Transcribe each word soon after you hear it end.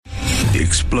The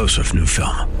explosive new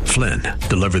film, Flynn,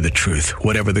 deliver the truth,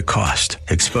 whatever the cost.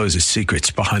 Exposes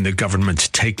secrets behind the government's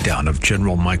takedown of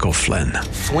General Michael Flynn.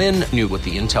 Flynn knew what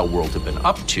the intel world had been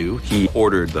up to. He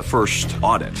ordered the first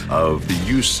audit of the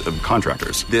use of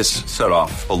contractors. This set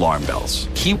off alarm bells.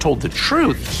 He told the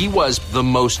truth. He was the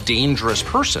most dangerous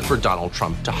person for Donald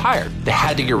Trump to hire. They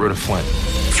had to get rid of Flynn.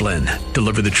 Flynn,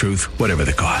 deliver the truth, whatever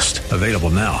the cost. Available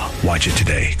now. Watch it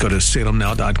today. Go to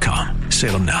salemnow.com.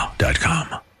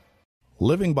 salemnow.com.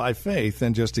 Living by faith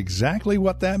and just exactly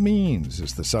what that means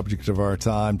is the subject of our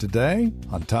time today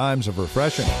on Times of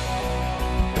Refreshing.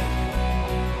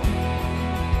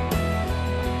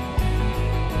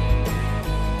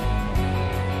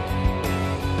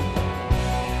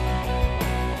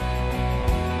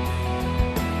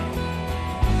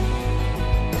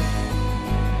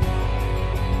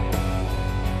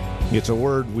 It's a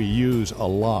word we use a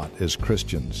lot as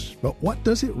Christians, but what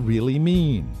does it really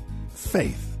mean?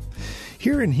 Faith.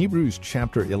 Here in Hebrews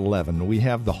chapter 11, we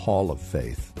have the Hall of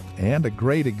Faith, and a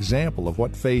great example of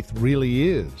what faith really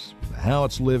is, how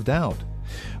it's lived out.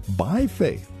 By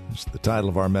Faith is the title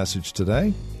of our message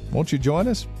today. Won't you join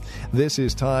us? This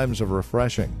is Times of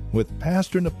Refreshing with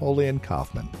Pastor Napoleon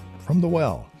Kaufman from The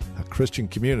Well, a Christian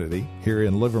community here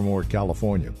in Livermore,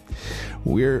 California.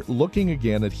 We're looking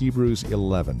again at Hebrews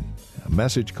 11, a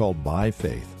message called By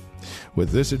Faith. With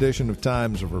this edition of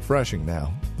Times of Refreshing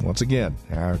now, once again,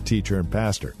 our teacher and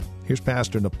pastor. Here's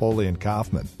Pastor Napoleon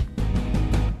Kaufman.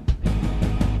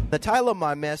 The title of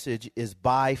my message is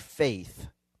By Faith.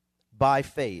 By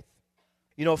Faith.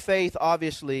 You know, faith,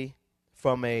 obviously,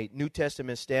 from a New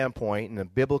Testament standpoint and a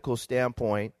biblical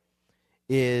standpoint,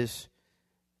 is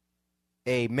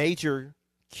a major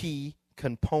key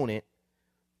component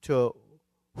to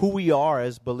who we are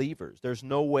as believers. There's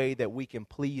no way that we can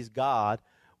please God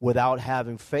without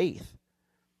having faith.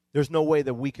 There's no way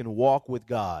that we can walk with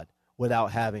God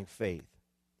without having faith.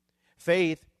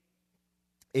 Faith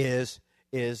is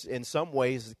in some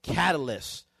ways the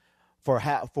catalyst for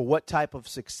what type of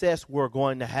success we're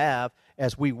going to have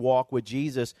as we walk with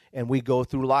Jesus and we go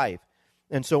through life.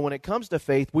 And so when it comes to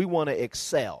faith, we want to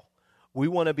excel. We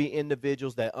want to be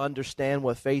individuals that understand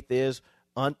what faith is,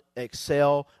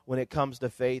 excel when it comes to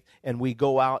faith, and we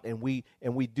go out and we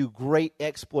do great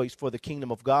exploits for the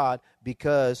kingdom of God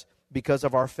because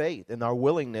of our faith and our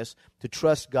willingness to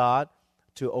trust God,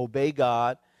 to obey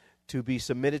God, to be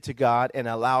submitted to God, and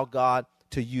allow God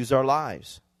to use our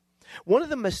lives. One of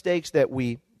the mistakes that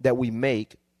we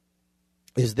make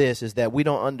is that we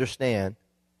don't understand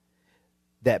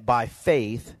that by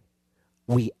faith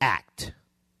we act.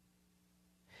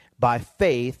 By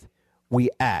faith we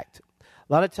act.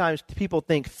 A lot of times people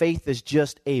think faith is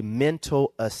just a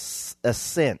mental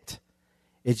assent.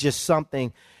 It's just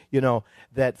something,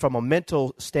 that from a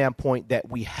mental standpoint that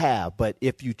we have. But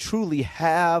if you truly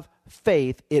have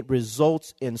faith, it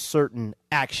results in certain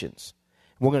actions.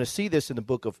 We're going to see this in the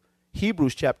book of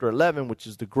Hebrews chapter 11, which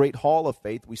is the great hall of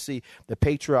faith. We see the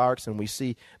patriarchs and we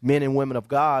see men and women of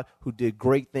God who did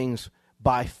great things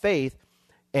by faith.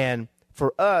 And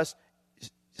for us,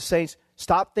 saints,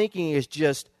 stop thinking it's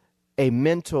just a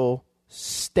mental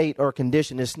state or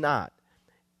condition. It's not.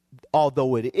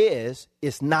 Although it is,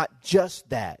 it's not just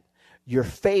that. Your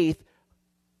faith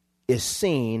is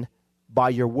seen by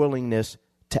your willingness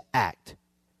to act.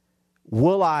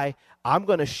 I'm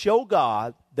going to show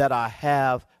God that I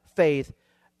have faith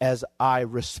as I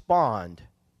respond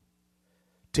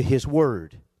to His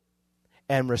word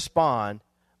and respond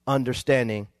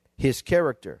understanding His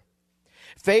character.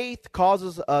 Faith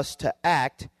causes us to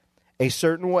act a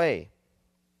certain way.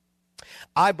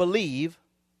 I believe,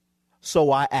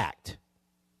 so I act.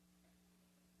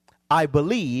 I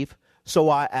believe, so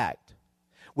I act.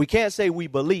 We can't say we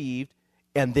believed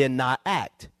and then not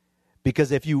act.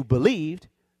 Because if you believed,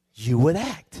 you would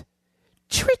act.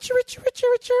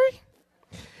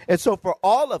 And so for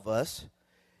all of us,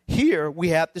 here we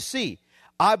have to see.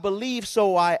 I believe,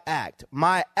 so I act.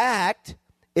 My act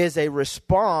is a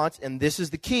response, and this is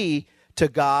the key, to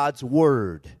God's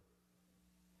word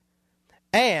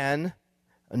and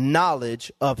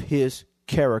knowledge of His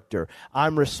character.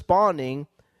 I'm responding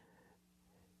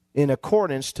in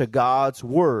accordance to God's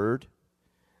word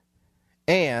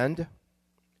and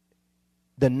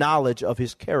the knowledge of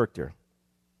His character.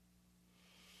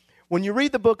 When you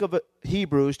read the book of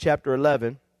Hebrews chapter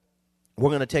 11,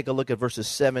 we're going to take a look at verses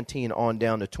 17 on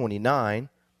down to 29.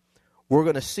 We're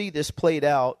going to see this played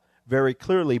out very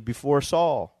clearly before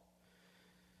Saul.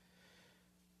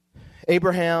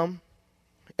 Abraham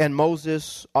and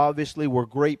Moses obviously were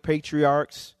great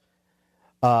patriarchs,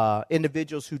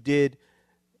 individuals who did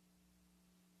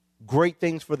great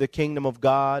things for the kingdom of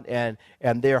God, and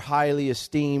they're highly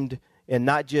esteemed, and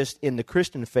not just in the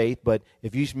Christian faith, but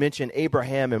if you mention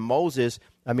Abraham and Moses,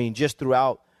 I mean, just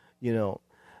throughout,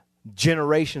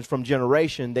 generations from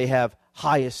generation, they have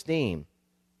high esteem,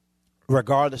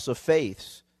 regardless of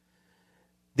faiths.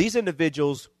 These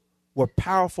individuals were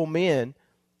powerful men,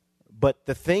 but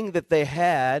the thing that they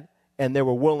had and they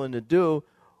were willing to do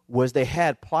was they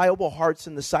had pliable hearts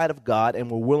in the sight of God and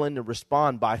were willing to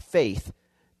respond by faith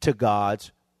to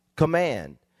God's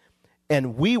command.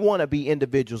 And we want to be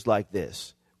individuals like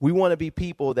this. We want to be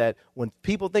people that when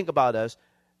people think about us,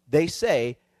 they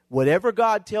say, whatever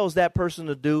God tells that person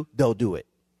to do, they'll do it.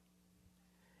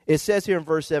 It says here in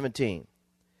verse 17,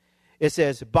 it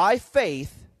says, by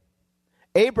faith,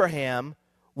 Abraham,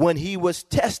 when he was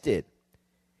tested,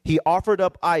 he offered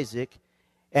up Isaac,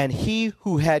 and he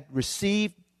who had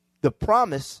received the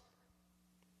promises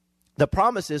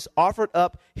offered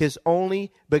up his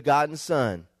only begotten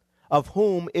son, of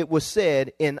whom it was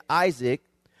said, in Isaac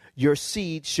your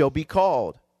seed shall be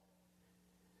called,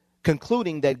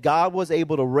 concluding that God was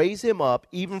able to raise him up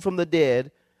even from the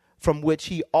dead, from which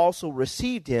he also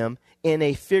received him in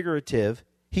a figurative,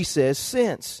 he says,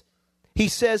 sense. He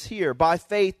says here, by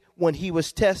faith, when he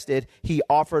was tested, he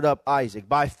offered up Isaac.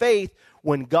 By faith,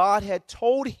 when God had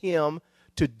told him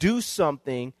to do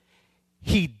something,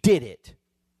 he did it.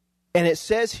 And it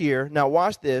says here, now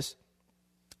watch this,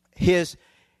 his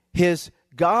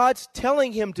God's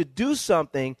telling him to do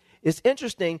something is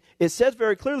interesting. It says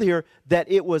very clearly here that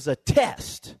it was a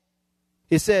test.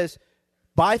 It says,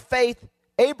 by faith,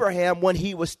 Abraham, when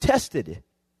he was tested,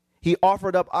 he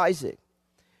offered up Isaac.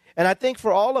 And I think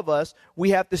for all of us, we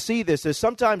have to see this as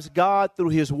sometimes God, through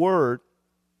his word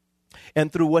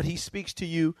and through what he speaks to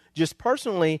you just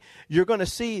personally, you're going to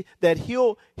see that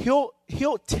he'll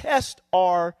test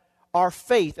our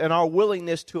faith and our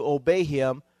willingness to obey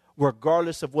him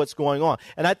regardless of what's going on.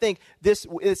 And I think this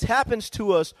happens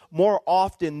to us more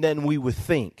often than we would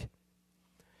think.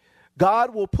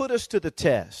 God will put us to the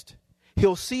test.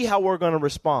 He'll see how we're going to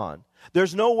respond.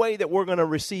 There's no way that we're going to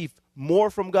receive more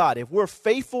from God. If we're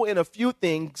faithful in a few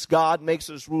things, God makes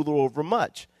us ruler over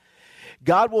much.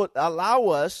 God will allow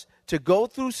us to go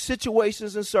through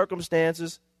situations and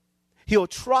circumstances. He'll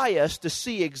try us to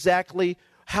see exactly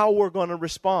how we're going to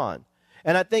respond.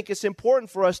 And I think it's important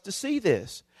for us to see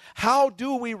this. How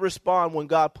do we respond when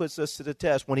God puts us to the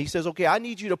test? When he says, okay, I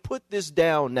need you to put this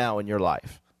down now in your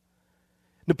life.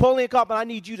 Napoleon Kaufman, I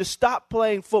need you to stop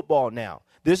playing football now.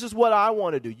 This is what I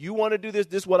want to do. You want to do this?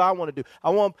 This is what I want to do. I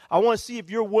want to see if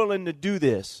you're willing to do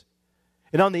this.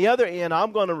 And on the other end,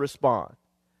 I'm going to respond.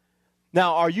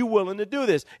 Now, are you willing to do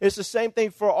this? It's the same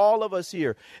thing for all of us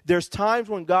here. There's times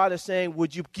when God is saying,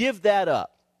 would you give that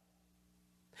up?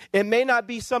 It may not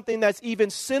be something that's even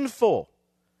sinful.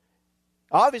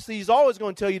 Obviously, he's always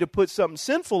going to tell you to put something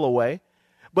sinful away,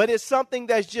 but it's something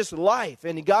that's just life.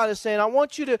 And God is saying,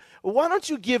 why don't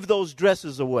you give those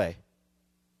dresses away?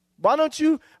 Why don't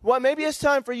you, maybe it's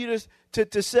time for you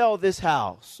to sell this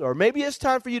house, or maybe it's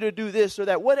time for you to do this or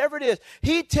that, whatever it is.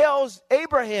 He tells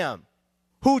Abraham,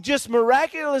 who just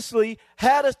miraculously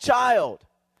had a child,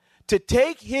 to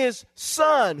take his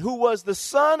son, who was the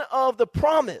son of the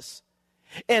promise,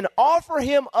 and offer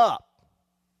him up.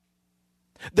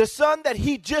 The son that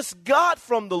he just got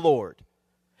from the Lord,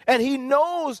 and he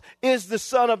knows is the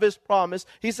son of his promise.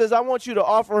 He says, I want you to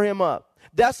offer him up.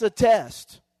 That's a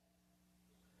test.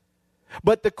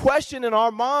 But the question in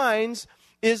our minds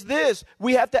is this.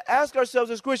 We have to ask ourselves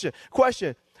this question.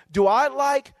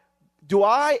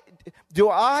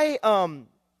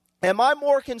 Am I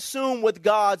more consumed with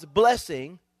God's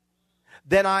blessing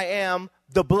than I am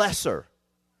the blesser?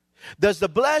 Do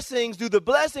the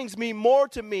blessings mean more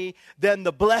to me than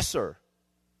the blesser?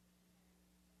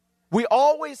 We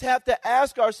always have to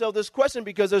ask ourselves this question,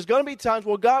 because there's going to be times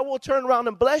where God will turn around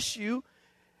and bless you,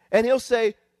 and he'll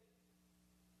say,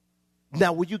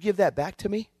 now, will you give that back to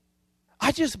me?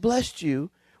 I just blessed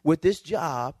you with this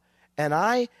job, and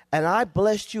I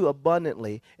blessed you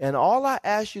abundantly, and all I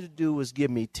asked you to do was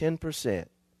give me 10%.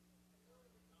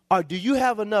 Or do you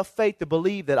have enough faith to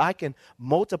believe that I can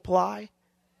multiply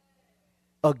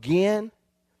again?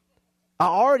 I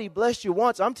already blessed you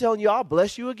once. I'm telling you, I'll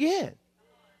bless you again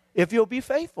if you'll be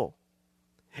faithful.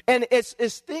 And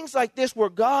it's things like this where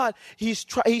God, he's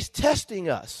testing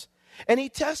us. And he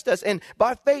tests us. And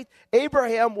by faith,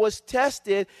 Abraham was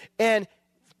tested, and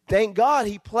thank God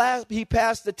he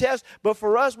passed the test. But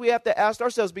for us, we have to ask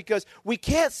ourselves, because we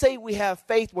can't say we have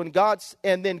faith when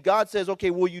then God says,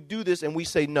 okay, will you do this? And we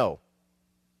say no.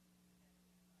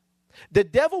 The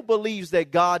devil believes that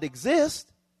God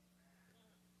exists.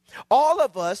 All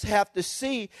of us have to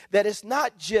see that it's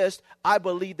not just, I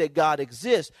believe that God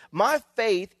exists. My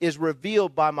faith is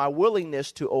revealed by my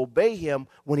willingness to obey him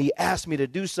when he asks me to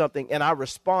do something, and I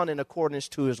respond in accordance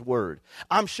to his word.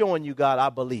 I'm showing you, God, I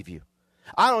believe you.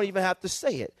 I don't even have to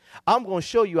say it. I'm going to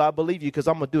show you I believe you because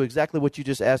I'm going to do exactly what you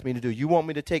just asked me to do. You want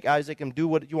me to take Isaac and do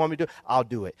what you want me to do? I'll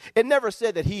do it. It never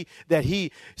said that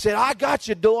he said, I got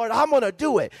you, Lord, I'm going to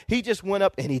do it. He just went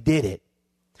up and he did it.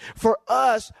 For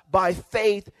us, by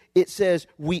faith, it says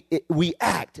we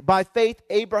act. By faith,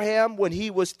 Abraham, when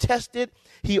he was tested,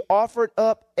 he offered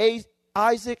up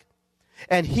Isaac,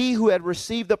 and he who had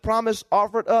received the promise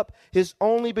offered up his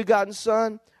only begotten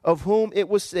son, of whom it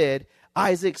was said,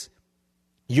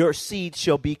 your seed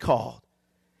shall be called,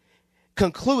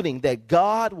 concluding that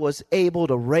God was able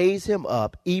to raise him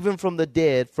up even from the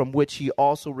dead, from which he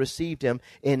also received him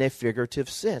in a figurative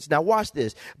sense. Now watch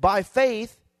this. By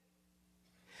faith,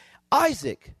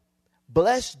 Isaac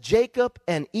blessed Jacob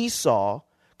and Esau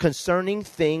concerning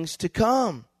things to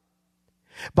come.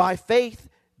 By faith,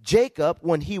 Jacob,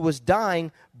 when he was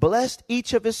dying, blessed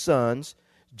each of his sons,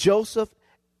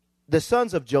 the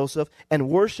sons of Joseph, and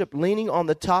worshiped leaning on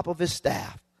the top of his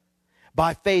staff.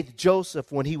 By faith,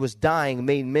 Joseph, when he was dying,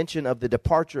 made mention of the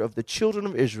departure of the children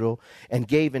of Israel and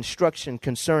gave instruction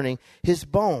concerning his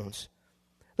bones.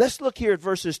 Let's look here at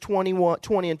verses 20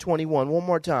 and 21 one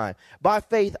more time. By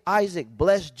faith, Isaac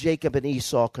blessed Jacob and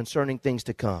Esau concerning things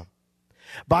to come.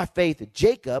 By faith,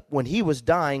 Jacob, when he was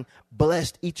dying,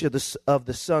 blessed each of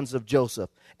the sons of Joseph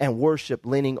and worshiped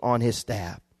leaning on his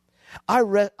staff.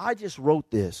 I just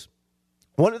wrote this.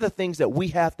 One of the things that we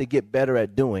have to get better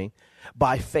at doing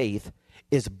by faith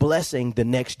is blessing the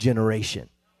next generation.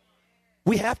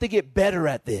 We have to get better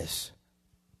at this.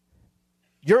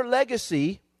 Your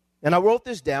legacy, and I wrote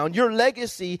this down, your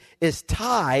legacy is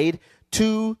tied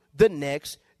to the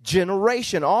next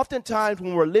generation. Oftentimes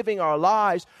when we're living our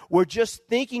lives, we're just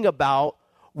thinking about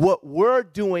what we're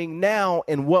doing now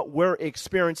and what we're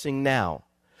experiencing now.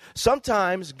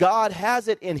 Sometimes God has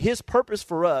it in his purpose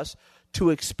for us to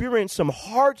experience some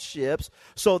hardships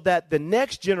so that the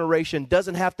next generation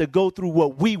doesn't have to go through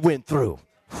what we went through.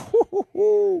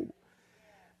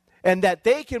 And that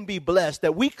they can be blessed,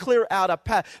 that we clear out a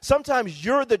path. Sometimes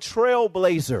you're the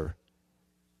trailblazer.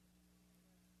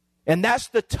 And that's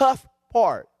the tough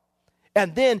part.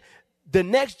 And then the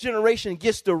next generation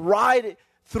gets to ride it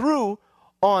through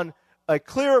on a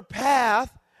clear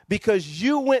path because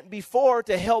you went before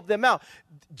to help them out.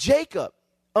 Jacob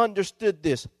understood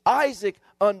this. Isaac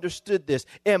understood this.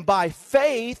 And by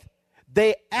faith,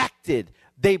 they acted.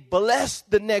 They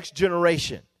blessed the next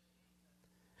generation.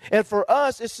 And for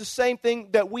us, it's the same thing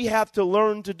that we have to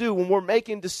learn to do when we're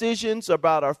making decisions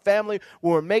about our family,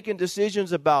 when we're making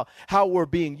decisions about how we're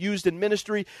being used in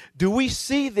ministry. Do we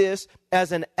see this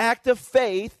as an act of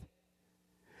faith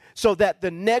so that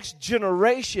the next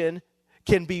generation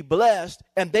can be blessed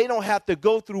and they don't have to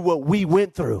go through what we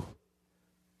went through?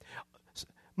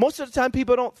 Most of the time,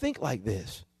 people don't think like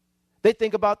this. They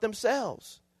think about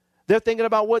themselves. They're thinking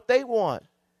about what they want.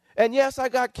 And yes, I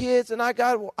got kids and I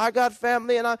got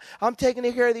family and I'm taking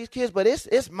care of these kids, but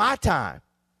it's my time.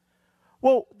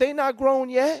 Well, they not grown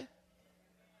yet.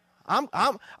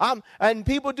 And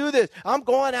people do this. I'm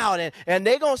going out and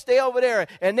they're going to stay over there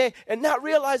and not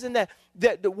realizing that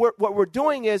what we're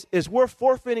doing is we're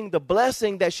forfeiting the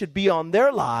blessing that should be on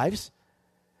their lives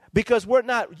because we're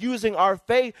not using our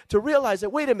faith to realize that,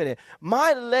 wait a minute,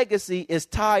 my legacy is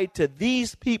tied to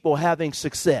these people having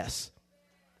success.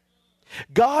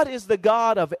 God is the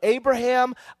God of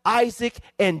Abraham, Isaac,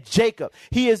 and Jacob.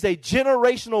 He is a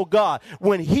generational God.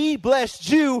 When he blessed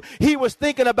you, he was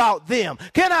thinking about them.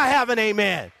 Can I have an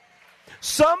amen?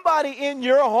 Somebody in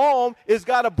your home has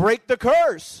got to break the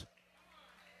curse.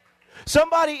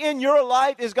 Somebody in your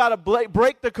life has got to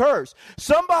break the curse.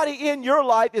 Somebody in your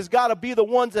life has got to be the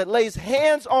ones that lays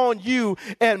hands on you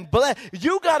and bless.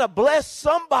 You got to bless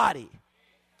somebody.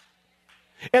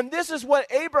 And this is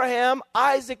what Abraham,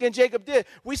 Isaac, and Jacob did.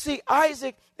 We see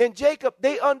Isaac and Jacob,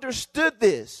 they understood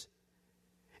this.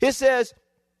 It says,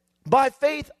 by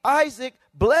faith, Isaac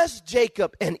blessed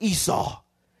Jacob and Esau.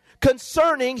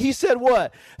 Concerning, he said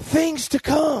what? Things to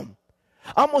come.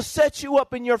 I'm going to set you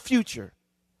up in your future.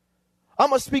 I'm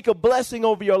going to speak a blessing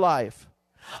over your life.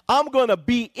 I'm going to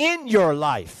be in your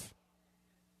life.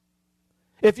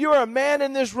 If you're a man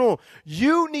in this room,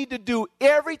 you need to do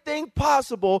everything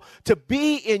possible to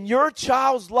be in your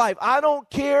child's life. I don't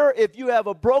care if you have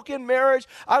a broken marriage.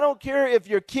 I don't care if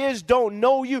your kids don't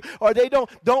know you or they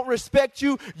don't respect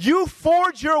you. You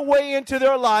forge your way into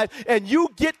their life and you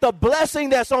get the blessing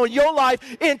that's on your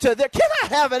life into their. Can I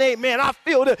have an amen? I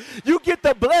feel that. You get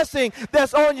the blessing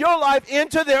that's on your life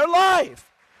into their life.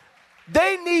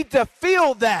 They need to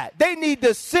feel that. They need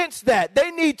to sense that.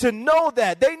 They need to know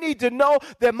that. They need to know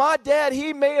that my dad,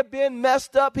 he may have been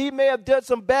messed up. He may have done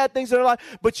some bad things in their life.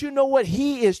 But you know what?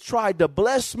 He has tried to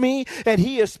bless me, and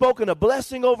he has spoken a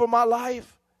blessing over my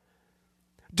life.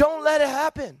 Don't let it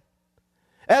happen.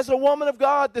 As a woman of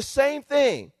God, the same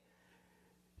thing.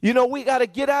 You know, we got to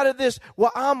get out of this,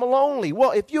 well, I'm lonely.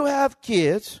 Well, if you have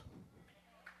kids,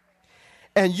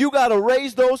 and you got to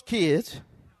raise those kids,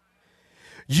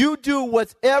 you do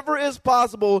whatever is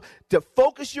possible to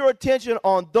focus your attention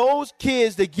on those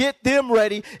kids to get them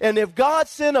ready. And if God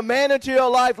sent a man into your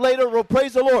life later, well,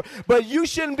 praise the Lord. But you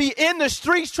shouldn't be in the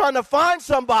streets trying to find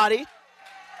somebody.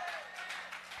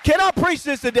 Can I preach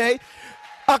this today?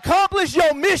 Accomplish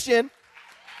your mission.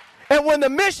 And when the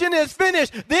mission is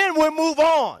finished, then we'll move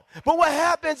on. But what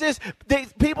happens is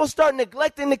people start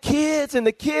neglecting the kids, and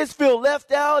the kids feel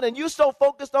left out, and you're so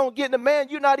focused on getting a man,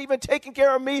 you're not even taking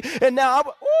care of me. And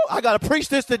now I got to preach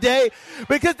this today,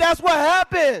 because that's what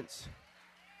happens.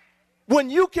 When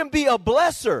you can be a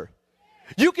blesser,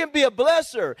 you can be a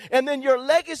blesser, and then your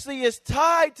legacy is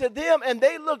tied to them, and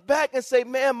they look back and say,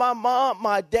 man, my mom,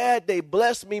 my dad, they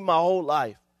blessed me my whole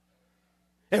life.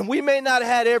 And we may not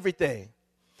have had everything.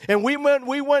 And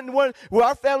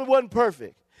our family wasn't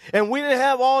perfect. And we didn't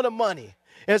have all the money.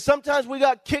 And sometimes we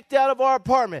got kicked out of our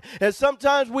apartment. And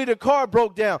sometimes the car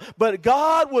broke down. But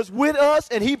God was with us,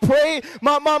 and he prayed.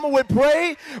 My mama would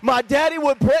pray. My daddy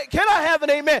would pray. Can I have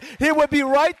an amen? He would be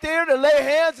right there to lay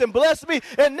hands and bless me.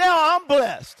 And now I'm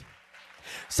blessed.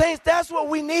 Saints, that's what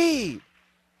we need.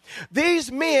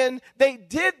 These men, they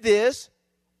did this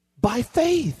by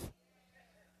faith.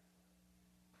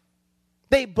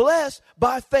 They blessed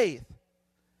by faith.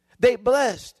 They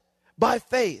blessed by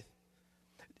faith.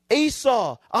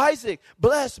 Esau, Isaac,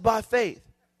 blessed by faith.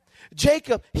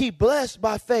 Jacob, he blessed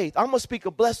by faith. I'm going to speak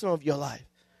a blessing of your life.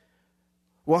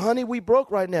 Well, honey, we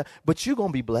broke right now, but you're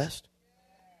going to be blessed.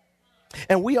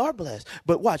 And we are blessed.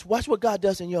 But watch what God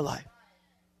does in your life.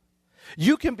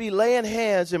 You can be laying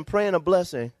hands and praying a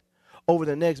blessing over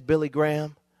the next Billy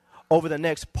Graham, over the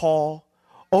next Paul,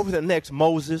 over the next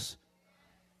Moses.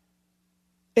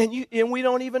 And we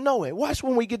don't even know it. Watch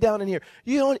when we get down in here.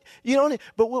 You don't.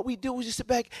 But what we do is just sit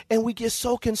back and we get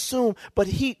so consumed. But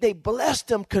they blessed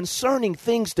them concerning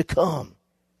things to come.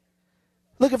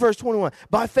 Look at verse 21.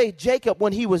 By faith, Jacob,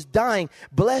 when he was dying,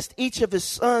 blessed each of his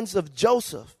sons of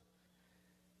Joseph,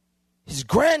 his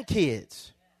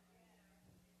grandkids,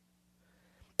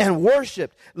 and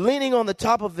worshipped, leaning on the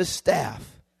top of his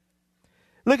staff.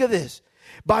 Look at this.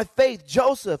 By faith,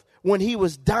 Joseph, when he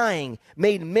was dying,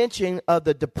 made mention of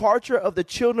the departure of the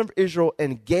children of Israel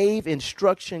and gave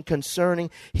instruction concerning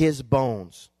his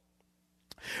bones.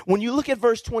 When you look at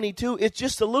verse 22, it's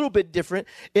just a little bit different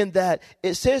in that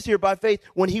it says here, by faith,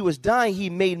 when he was dying, he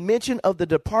made mention of the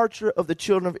departure of the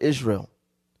children of Israel.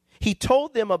 He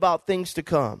told them about things to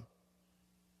come.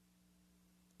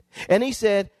 And he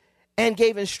said, and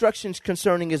gave instructions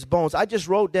concerning his bones. I just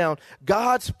wrote down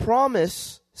God's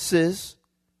promises,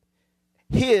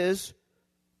 his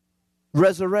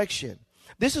resurrection.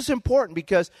 This is important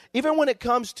because even when it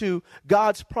comes to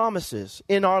God's promises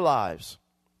in our lives,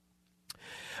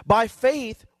 by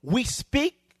faith we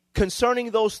speak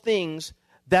concerning those things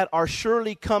that are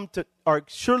surely going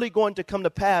to come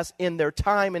to pass in their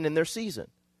time and in their season.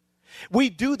 We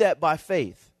do that by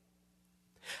faith.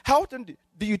 How often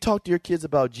do you talk to your kids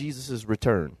about Jesus'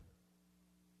 return?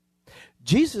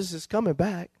 Jesus is coming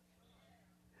back.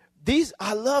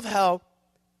 I love how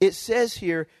it says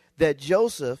here that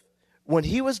Joseph, when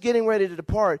he was getting ready to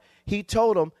depart, he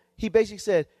told them, he basically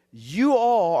said, you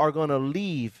all are going to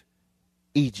leave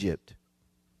Egypt.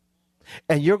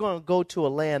 And you're going to go to a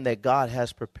land that God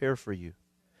has prepared for you.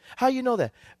 How you know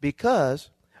that? Because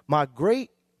my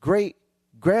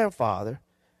great-great-grandfather,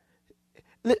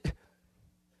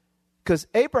 because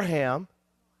Abraham,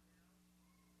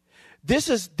 this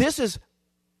is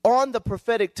on the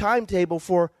prophetic timetable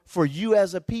for you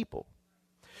as a people.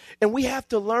 And we have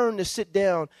to learn to sit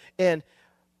down and,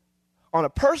 on a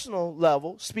personal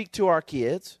level, speak to our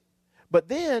kids, but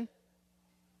then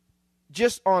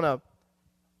just on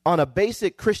a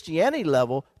basic Christianity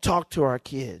level, talk to our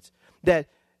kids. That,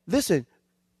 listen,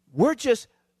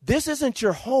 this isn't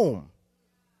your home.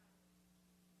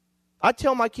 I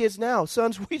tell my kids now,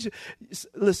 sons,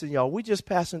 listen, y'all, we just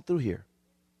passing through here.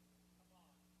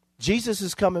 Jesus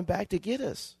is coming back to get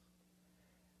us.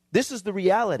 This is the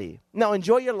reality. Now,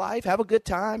 enjoy your life, have a good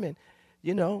time, and,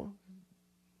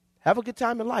 have a good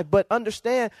time in life. But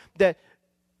understand that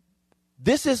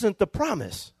this isn't the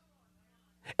promise.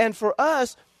 And for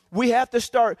us, we have to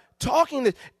start talking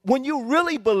this. When you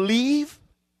really believe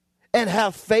and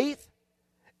have faith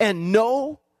and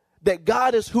know that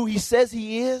God is who he says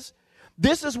he is,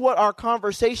 this is what our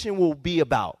conversation will be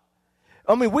about.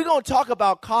 I mean, we're going to talk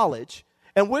about college,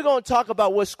 and we're going to talk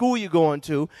about what school you're going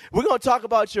to. We're going to talk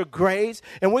about your grades,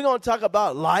 and we're going to talk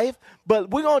about life,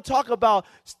 but we're going to talk about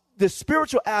the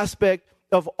spiritual aspect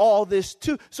of all this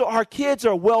too. So our kids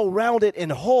are well-rounded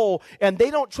and whole, and they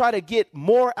don't try to get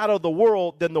more out of the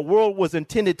world than the world was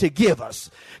intended to give us.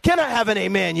 Can I have an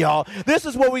amen, y'all? This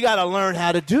is what we got to learn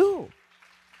how to do.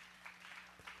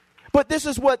 But this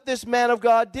is what this man of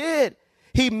God did.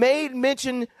 He made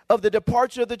mention of the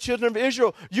departure of the children of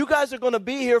Israel. You guys are going to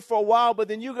be here for a while, but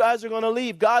then you guys are going to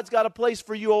leave. God's got a place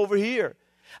for you over here.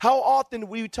 How often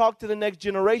we talk to the next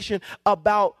generation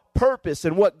about purpose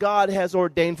and what God has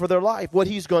ordained for their life, what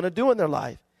he's going to do in their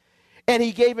life. And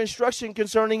he gave instruction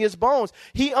concerning his bones.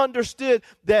 He understood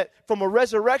that from a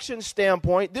resurrection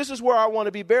standpoint, this is where I want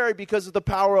to be buried because of the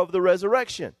power of the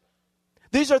resurrection.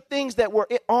 These are things that were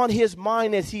on his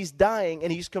mind as he's dying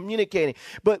and he's communicating.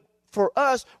 But for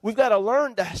us, we've got to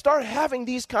learn to start having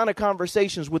these kind of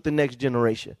conversations with the next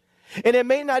generation. And it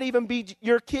may not even be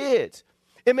your kids.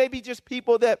 It may be just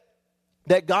people that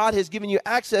God has given you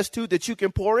access to that you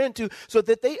can pour into so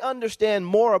that they understand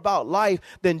more about life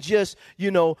than just,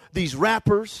 these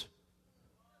rappers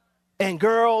and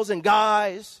girls and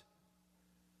guys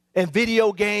and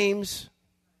video games.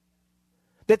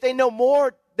 That they know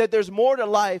more, that there's more to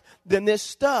life than this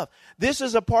stuff. This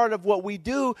is a part of what we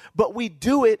do, but we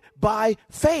do it by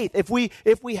faith. If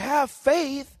we have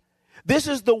faith, this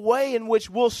is the way in which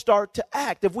we'll start to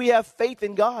act. If we have faith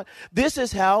in God, this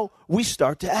is how we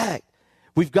start to act.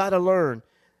 We've got to learn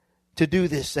to do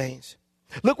this, saints.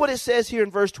 Look what it says here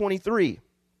in verse 23.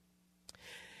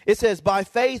 It says, by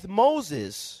faith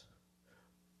Moses,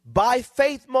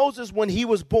 when he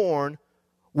was born,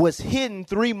 was hidden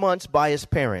 3 months by his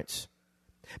parents,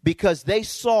 because they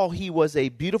saw he was a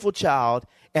beautiful child,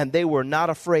 and they were not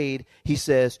afraid, he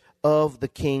says, of the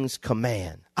king's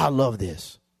command. I love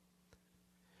this.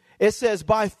 It says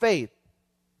by faith,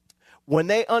 when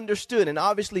they understood, and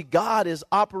obviously God is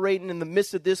operating in the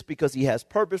midst of this because he has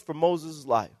purpose for Moses'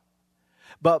 life.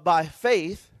 But by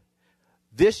faith,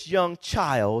 this young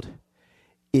child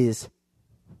is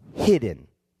hidden.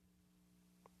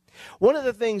 One of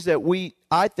the things that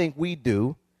I think we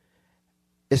do,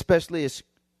 especially as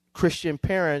Christian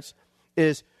parents,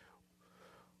 is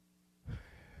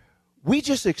we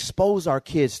just expose our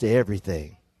kids to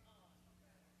everything.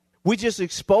 We just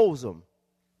expose them.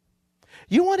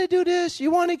 You want to do this? You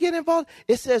want to get involved?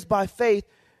 It says by faith,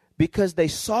 because they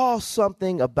saw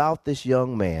something about this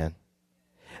young man.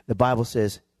 The Bible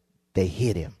says they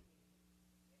hid him.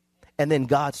 And then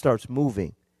God starts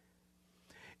moving.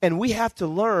 And we have to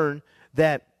learn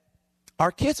that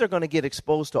our kids are going to get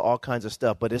exposed to all kinds of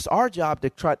stuff, but it's our job to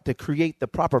try to create the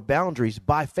proper boundaries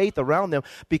by faith around them,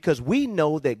 because we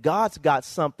know that God's got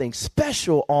something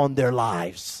special on their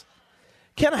lives.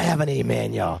 Can I have an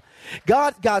amen, y'all?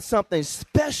 God got something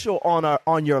special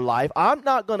on your life. I'm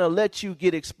not going to let you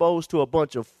get exposed to a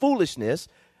bunch of foolishness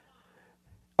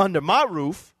under my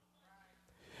roof,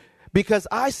 because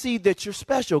I see that you're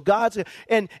special.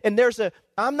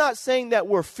 I'm not saying that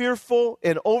we're fearful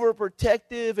and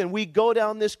overprotective and we go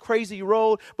down this crazy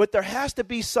road, but there has to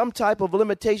be some type of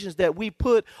limitations that we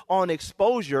put on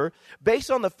exposure based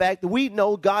on the fact that we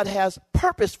know God has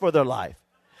purpose for their life.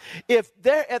 If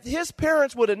his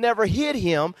parents would have never hid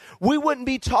him, we wouldn't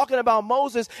be talking about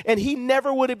Moses, and he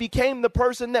never would have became the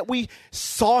person that we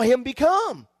saw him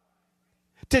become,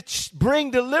 to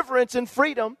bring deliverance and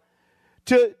freedom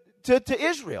to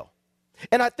Israel.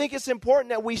 And I think it's important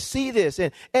that we see this.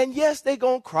 And yes, they're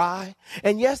going to cry.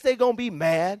 And yes, they're going to be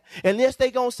mad. And yes,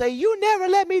 they're going to say, you never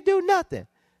let me do nothing.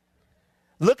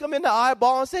 Look them in the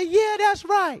eyeball and say, yeah, that's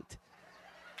right.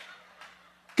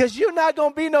 Because you're not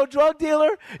going to be no drug dealer.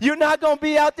 You're not going to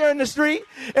be out there in the street.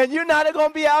 And you're not going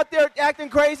to be out there acting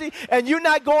crazy. And you're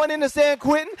not going into San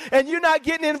Quentin. And you're not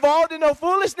getting involved in no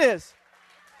foolishness.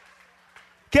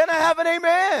 Can I have an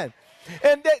amen?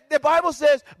 And the Bible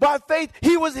says, by faith,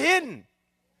 he was hidden.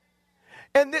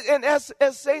 And as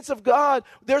saints of God,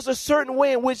 there's a certain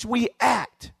way in which we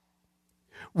act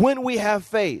when we have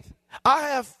faith. I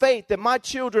have faith that my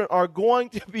children are going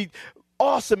to be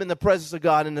awesome in the presence of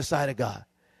God, in the sight of God.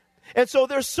 And so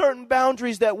there's certain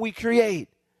boundaries that we create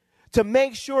to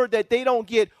make sure that they don't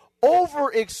get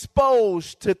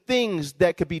overexposed to things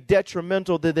that could be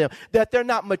detrimental to them, that they're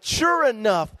not mature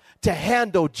enough to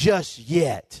handle just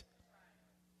yet.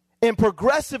 And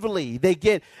progressively, they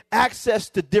get access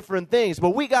to different things.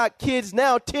 But we got kids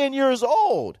now 10 years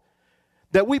old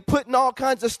that we putting all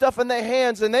kinds of stuff in their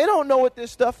hands, and they don't know what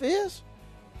this stuff is.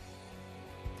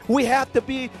 We have to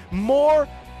be more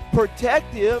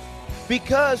protective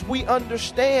because we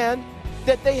understand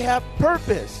that they have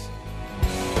purpose.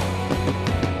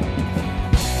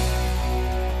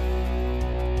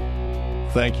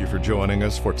 Thank you for joining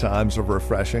us for Times of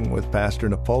Refreshing with Pastor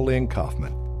Napoleon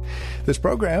Kaufman. This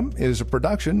program is a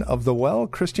production of the Well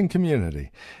Christian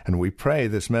Community, and we pray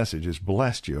this message has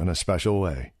blessed you in a special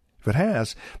way. If it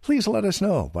has, please let us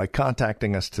know by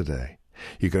contacting us today.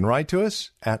 You can write to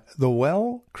us at the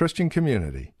Well Christian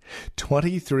Community,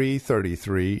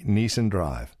 2333 Neeson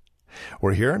Drive.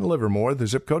 We're here in Livermore. The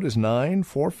zip code is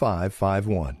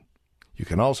 94551. You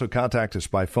can also contact us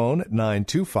by phone at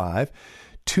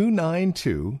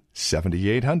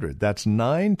 925-292-7800. That's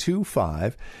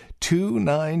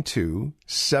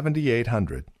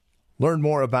 925-292-7800. Learn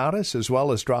more about us as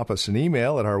well as drop us an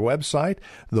email at our website,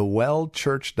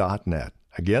 thewellchurch.net.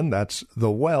 Again, that's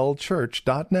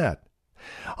thewellchurch.net.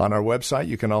 On our website,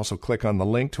 you can also click on the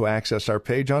link to access our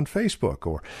page on Facebook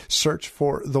or search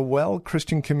for the Well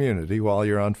Christian Community while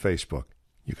you're on Facebook.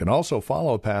 You can also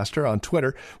follow Pastor on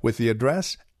Twitter with the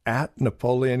address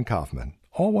 @Napoleon Kaufman,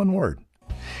 all one word.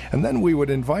 And then we would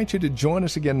invite you to join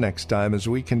us again next time as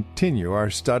we continue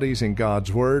our studies in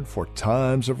God's Word for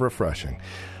Times of Refreshing.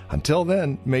 Until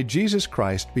then, may Jesus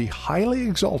Christ be highly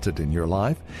exalted in your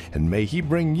life, and may He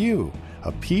bring you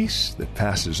a peace that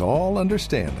passes all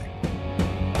understanding.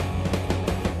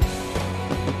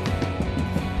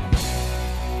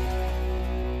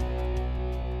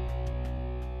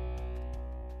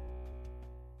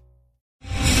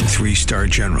 Three-star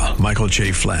General Michael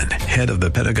J. Flynn, head of the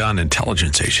Pentagon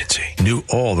Intelligence Agency, knew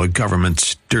all the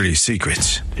government's dirty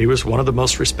secrets. He was one of the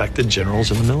most respected generals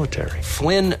in the military.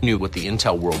 Flynn knew what the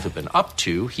intel world had been up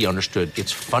to. He understood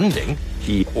its funding.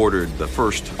 He ordered the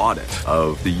first audit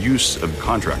of the use of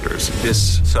contractors.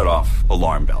 This set off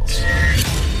alarm bells.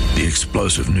 The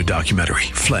explosive new documentary,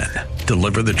 Flynn,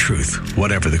 Deliver the Truth,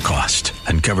 Whatever the Cost,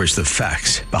 uncovers the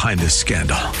facts behind this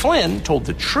scandal. Flynn told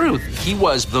the truth. He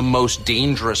was the most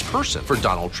dangerous person for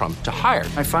Donald Trump to hire.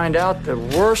 I find out the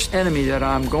worst enemy that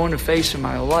I'm going to face in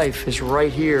my life is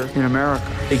right here in America.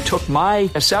 They took my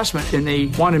assessment and they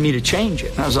wanted me to change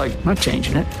it. And I was like, I'm not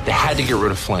changing it. They had to get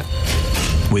rid of Flynn.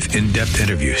 With in-depth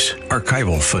interviews,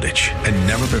 archival footage, and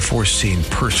never-before-seen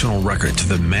personal records of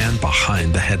the man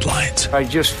behind the headlines. I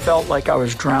just felt like I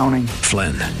was drowning.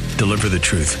 Flynn, Deliver the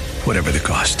Truth, Whatever the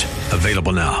Cost.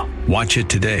 Available now. Watch it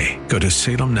today. Go to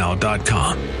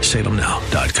salemnow.com.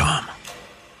 salemnow.com.